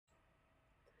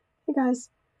Hey guys,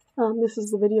 this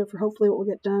is the video for hopefully what will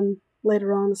get done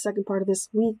later on, the second part of this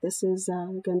week. This is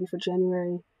going to be for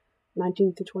January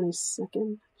 19th to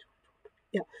 22nd.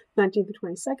 Yeah, 19th to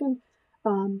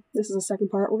 22nd. This is the second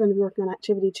part. We're going to be working on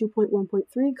activity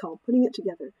 2.1.3 called Putting It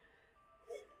Together.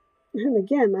 And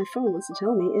again, my phone wants to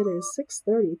tell me it is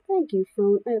 6:30. Thank you,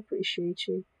 phone. I appreciate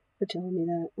you for telling me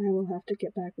that. I will have to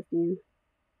get back with you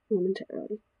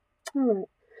momentarily. Alright.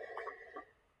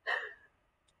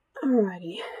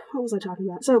 Alrighty, what was I talking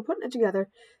about? So, putting it together.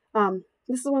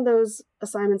 This is one of those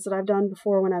assignments that I've done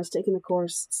before when I was taking the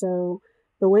course. So,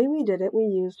 the way we did it, we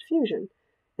used Fusion.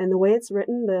 And the way it's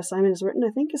written, the assignment is written,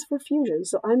 I think is for Fusion.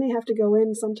 So, I may have to go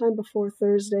in sometime before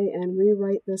Thursday and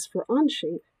rewrite this for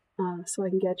Onshape so I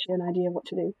can get you an idea of what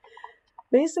to do.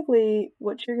 Basically,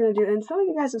 what you're going to do, and some of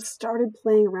you guys have started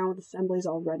playing around with assemblies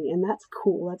already, and that's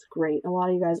cool, that's great. A lot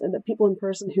of you guys, and the people in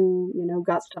person who,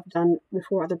 got stuff done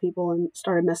before other people and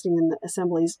started messing in the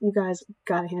assemblies, you guys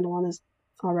got a handle on this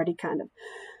already, kind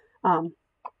of.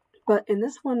 But in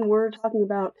this one, we're talking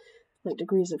about, like,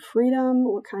 degrees of freedom,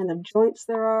 what kind of joints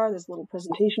there are. There's a little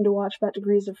presentation to watch about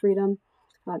degrees of freedom.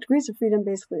 Degrees of freedom,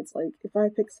 basically, it's like, if I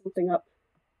pick something up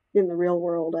in the real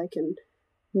world, I can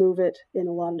move it in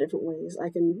a lot of different ways. I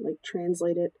can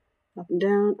translate it up and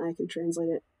down, I can translate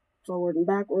it forward and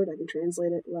backward, I can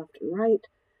translate it left and right,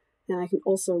 and I can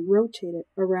also rotate it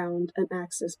around an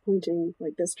axis pointing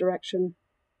like this direction.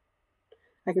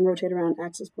 I can rotate around an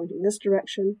axis pointing this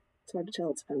direction, it's hard to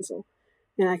tell it's a pencil,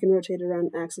 and I can rotate it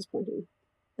around an axis pointing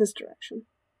this direction.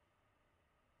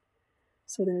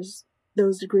 So there's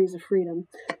those degrees of freedom.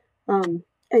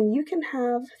 And you can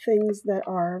have things that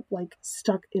are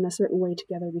stuck in a certain way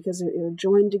together because they're either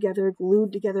joined together,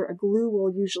 glued together. A glue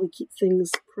will usually keep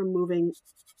things from moving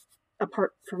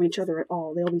apart from each other at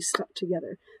all. They'll be stuck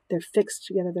together. They're fixed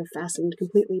together. They're fastened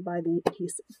completely by the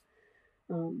adhesive.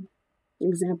 An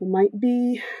example might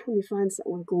be, let me find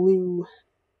something with glue.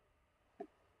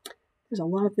 There's a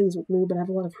lot of things with glue, but I have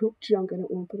a lot of junk I don't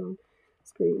want to put on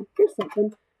screen. Here's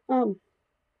something.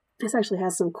 This actually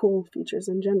has some cool features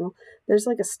in general. There's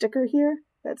a sticker here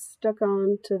that's stuck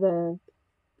on to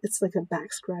it's like a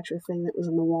back scratcher thing that was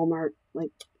in the Walmart,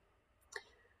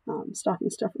 stocking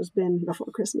stuffer's bin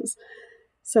before Christmas.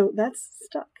 So that's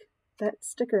stuck. That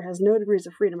sticker has no degrees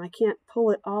of freedom. I can't pull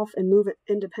it off and move it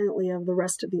independently of the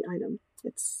rest of the item.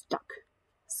 It's stuck.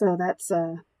 So that's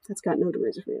got no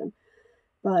degrees of freedom.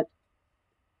 But,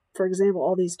 for example,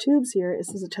 all these tubes here, this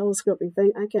is a telescoping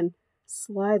thing. I can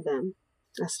slide them.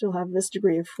 I still have this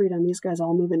degree of freedom. These guys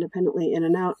all move independently in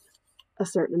and out a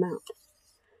certain amount.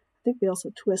 I think they also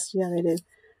twist. Yeah, they do.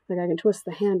 I can twist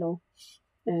the handle,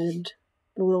 and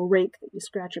the little rake that you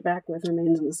scratch it back with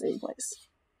remains in the same place.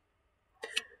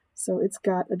 So it's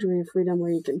got a degree of freedom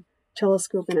where you can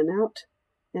telescope in and out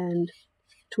and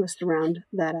twist around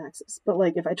that axis. But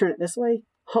if I turn it this way,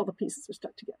 all the pieces are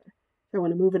stuck together. If I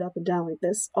want to move it up and down like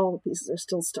this, all the pieces are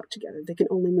still stuck together. They can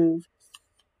only move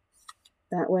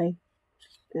that way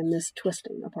and this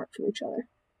twisting apart from each other.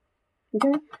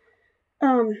 Okay?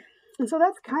 And so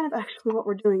that's kind of actually what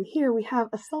we're doing here. We have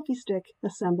a selfie stick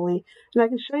assembly, and I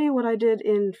can show you what I did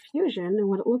in Fusion and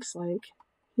what it looks like.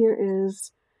 Here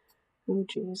is, oh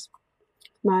geez,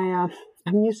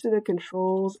 I'm used to the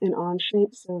controls in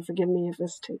Onshape, so forgive me if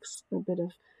this takes a bit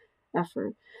of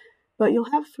effort. But you'll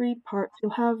have three parts.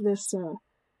 You'll have this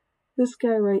guy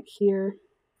right here.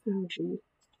 Oh gee.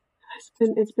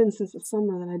 It's been since the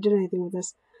summer that I did anything with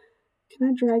this. Can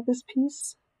I drag this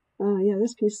piece? Yeah,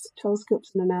 this piece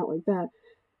telescopes in and out like that.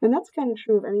 And that's kind of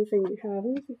true of anything you have.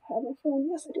 Let me see if I have my phone.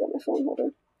 Yes, I do have my phone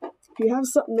holder. If you have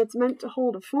something that's meant to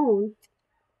hold a phone,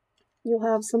 you'll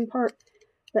have some part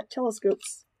that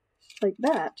telescopes like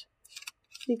that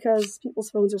because people's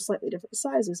phones are slightly different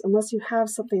sizes. Unless you have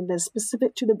something that's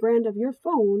specific to the brand of your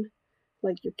phone,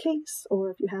 like your case,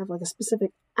 or if you have a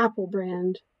specific Apple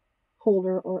brand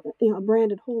holder or a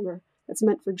branded holder that's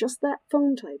meant for just that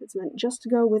phone type. It's meant just to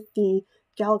go with the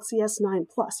Galaxy S9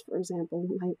 Plus, for example,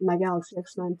 my Galaxy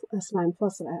S9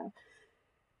 Plus that I have.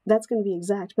 That's going to be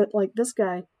exact, but this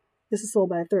guy, this is sold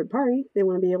by a third party. They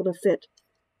want to be able to fit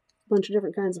a bunch of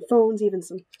different kinds of phones, even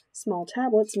some small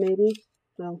tablets maybe.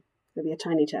 Well, maybe a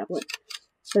tiny tablet.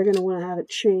 They're going to want to have it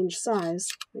change size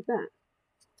like that.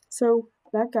 So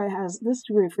that guy has this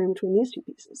degree of freedom between these two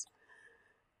pieces.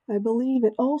 I believe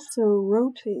it also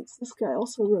rotates. This guy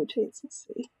also rotates. Let's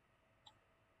see.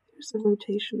 There's a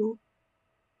rotational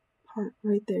part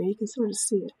right there. You can sort of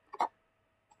see it. Let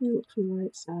me look from the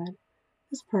right side.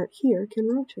 This part here can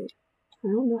rotate. I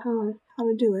don't know how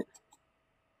to do it.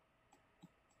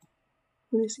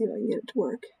 Let me see if I can get it to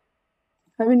work.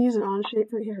 I've been using Onshape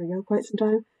for, here we go, quite some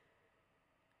time.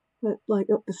 But like,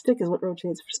 oh, the stick is what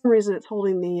rotates. For some reason, it's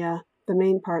holding the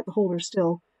main part, the holder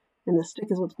still, and the stick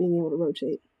is what's being able to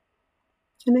rotate.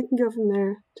 And it can go from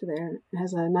there to there. It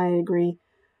has a 90-degree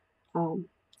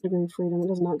degree of freedom. It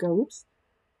does not go, oops.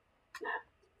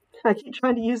 I keep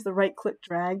trying to use the right-click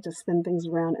drag to spin things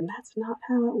around, and that's not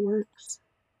how it works.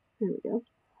 There we go.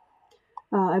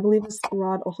 I believe this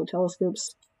rod also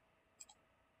telescopes.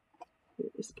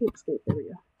 Escape, there we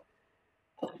go.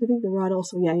 I think the rod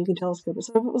also, yeah, you can telescope it.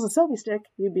 So if it was a selfie stick,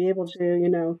 you'd be able to, you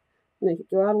know, make it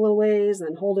go out a little ways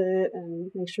and hold it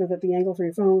and make sure that the angle for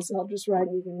your phone is held just right,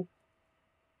 and you can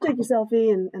take your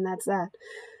selfie, and that's that.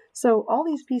 So all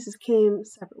these pieces came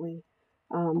separately.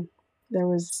 There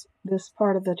was this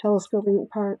part of the telescoping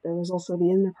part. There was also the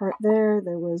inner part there.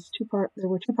 There were two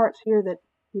parts here that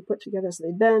you put together so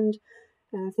they bend.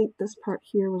 And I think this part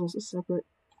here was also separate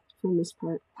from this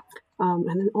part. And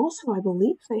then also, I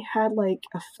believe they had like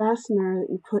a fastener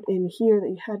that you put in here that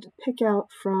you had to pick out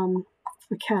from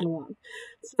a catalog.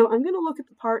 So I'm going to look at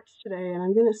the parts today, and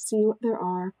I'm going to see what there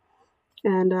are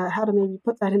and how to maybe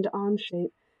put that into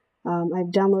Onshape.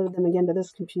 I've downloaded them again to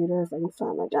this computer if I can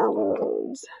find my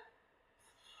downloads.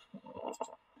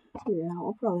 Yeah,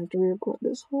 I'll probably have to re-record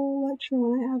this whole lecture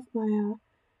when I have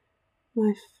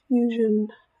my Fusion.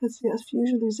 Let's see, that's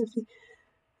Fusion 360.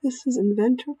 This is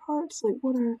Inventor parts. Like,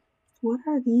 what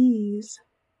are these?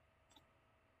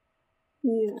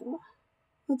 Yeah,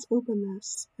 let's open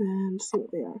this and see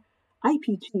what they are.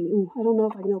 IPT. Ooh, I don't know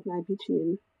if I can open IPT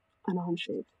in an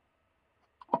Onshape.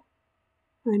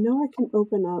 I know I can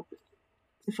open up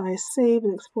if I save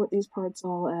and export these parts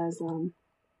all as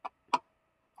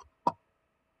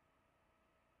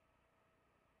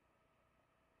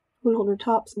holder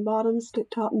tops and bottoms, stick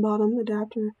top and bottom,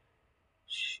 adapter,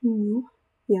 shoe.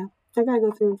 Yeah, I gotta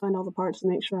go through and find all the parts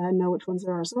and make sure I know which ones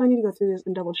there are. So I need to go through this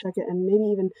and double check it, and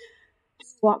maybe even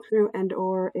walk through and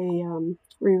or a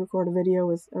re-record a video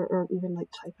with, or even like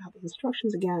type out the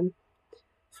instructions again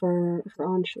for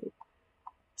Onshape.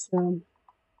 So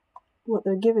what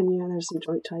they're giving you, there's some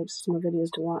joint types, some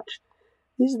videos to watch.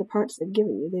 These are the parts they've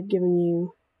given you. They've given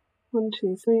you 1,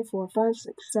 2, 3, 4, 5,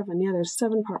 6, 7. Yeah, there's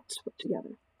 7 parts put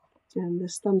together. And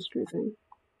this thumb screw thing,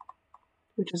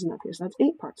 which isn't up here. So that's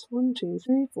 8 parts. 1, 2,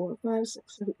 3, 4, 5,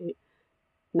 6, 7, 8.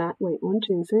 Not, wait, 1,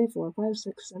 2, 3, 4, 5,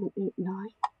 6, 7, 8, 9.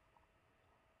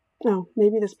 Oh,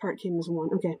 maybe this part came as 1.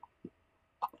 Okay.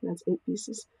 That's 8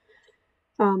 pieces.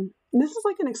 This is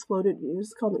like an exploded view.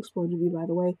 It's called an exploded view, by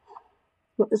the way.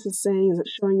 What this is saying is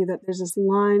it's showing you that there's this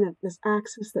line, this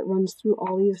axis that runs through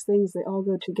all these things. They all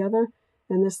go together.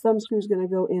 And this thumb screw is going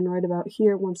to go in right about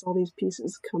here once all these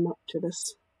pieces come up to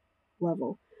this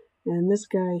level. And this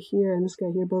guy here and this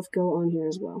guy here both go on here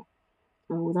as well,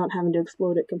 without having to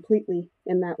explode it completely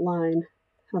in that line.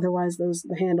 Otherwise,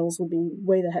 the handles would be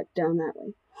way the heck down that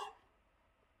way.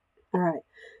 All right.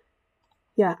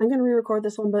 Yeah, I'm going to re-record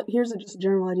this one, but here's just a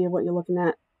general idea of what you're looking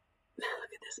at.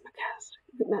 Look at this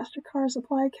MasterCard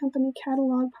Supply Company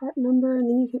catalog part number, and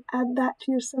then you can add that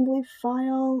to your assembly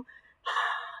file.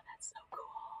 That's so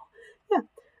cool.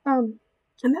 Yeah.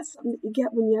 And that's something that you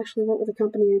get when you actually work with a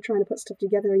company and you're trying to put stuff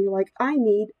together and you're like, I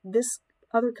need this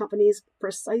other company's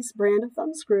precise brand of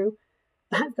thumb screw.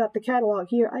 I've got the catalog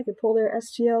here. I could pull their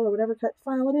STL or whatever cut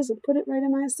file it is and put it right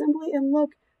in my assembly, and look,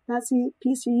 that's the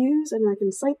piece you use, and I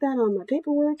can cite that on my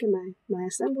paperwork and my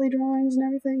assembly drawings and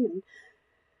everything. And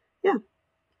yeah.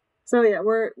 So yeah,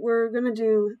 we're gonna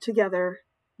do together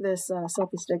this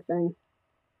selfie stick thing.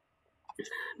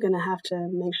 I'm gonna have to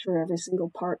make sure every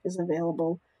single part is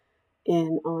available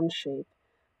in Onshape,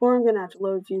 or I'm going to have to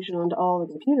load Fusion onto all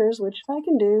the computers, which I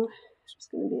can do. It's just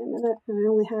going to be a minute, and I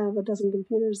only have a dozen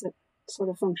computers that sort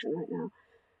of function right now.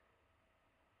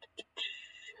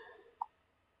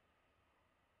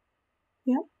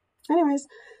 Yep. Anyways,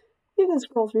 you can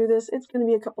scroll through this. It's going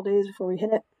to be a couple days before we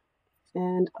hit it,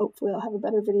 and hopefully I'll have a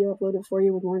better video uploaded for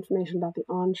you with more information about the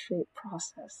Onshape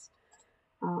process.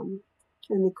 And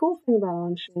the cool thing about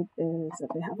Onshape is that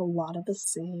they have a lot of the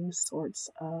same sorts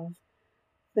of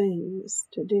things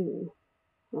to do.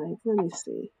 Like, let me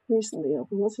see. Recently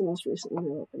opened. What's the most recent one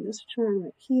I opened? This turn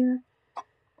right here.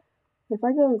 If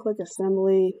I go and click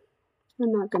assembly,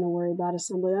 I'm not going to worry about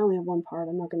assembly. I only have one part.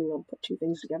 I'm not going to be able to put 2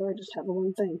 things together. I just have the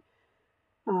one thing.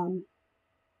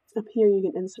 Up here you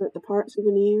can insert the parts you're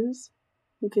going to use.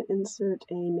 You can insert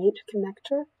a mate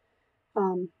connector.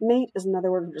 Mate is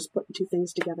another word for just putting 2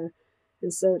 things together.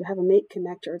 And so to have a mate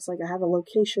connector, it's like I have a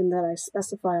location that I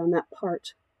specify on that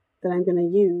part that I'm going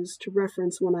to use to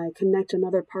reference when I connect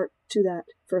another part to that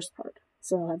first part.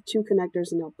 So I'll have 2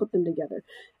 connectors and I'll put them together.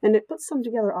 And it puts them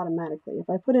together automatically. If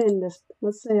I put in this,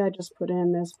 let's say I just put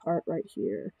in this part right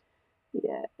here.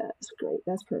 Yeah, that's great.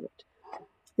 That's perfect.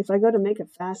 if I go to make a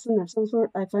fasten of some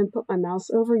sort, if I put my mouse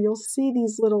over, you'll see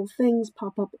these little things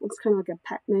pop up. It looks kind of like a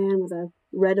Pac-Man with a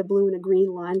red, a blue, and a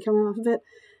green line coming off of it.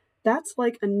 That's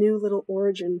like a new little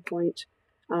origin point.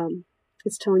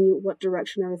 It's telling you what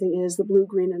direction everything is. The blue,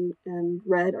 green, and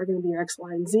red are going to be your X,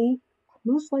 Y, and Z.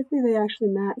 Most likely they actually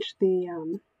match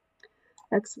the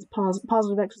X is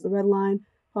positive X is the red line,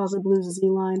 positive blue is the Z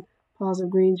line,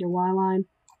 positive green is your Y line.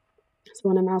 So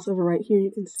when I mouse over right here,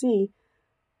 you can see,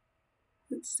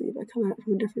 let's see if I come at it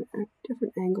from a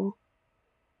different angle.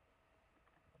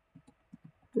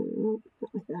 Not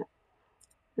like that.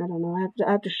 I don't know.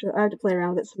 I have to play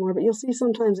around with it some more. But you'll see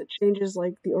sometimes it changes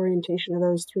like the orientation of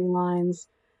those three lines.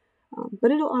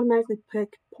 But it'll automatically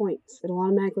pick points. It'll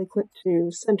automatically click to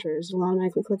centers. It'll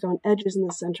automatically click on edges in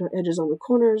the center, edges on the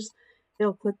corners.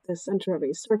 It'll click the center of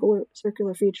a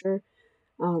circular feature.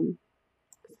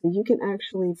 So you can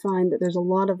actually find that there's a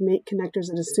lot of mate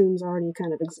connectors it assumes already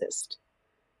kind of exist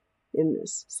in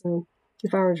this. So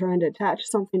if I were trying to attach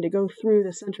something to go through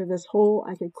the center of this hole,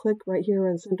 I could click right here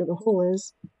where the center of the hole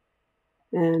is,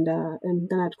 and then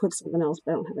I have to click something else,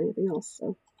 but I don't have anything else.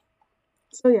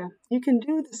 So yeah, you can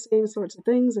do the same sorts of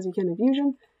things as you can in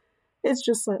Fusion. It's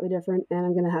just slightly different, and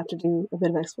I'm going to have to do a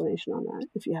bit of explanation on that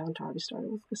if you haven't already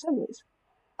started with assemblies.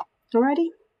 Alrighty,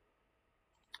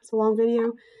 it's a long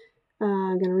video.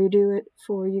 I'm going to redo it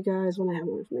for you guys when I have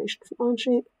more information from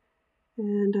Onshape.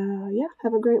 And yeah,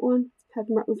 have a great one. Happy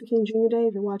Martin Luther King Jr. Day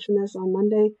if you're watching this on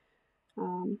Monday.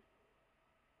 And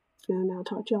I'll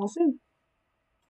talk to y'all soon.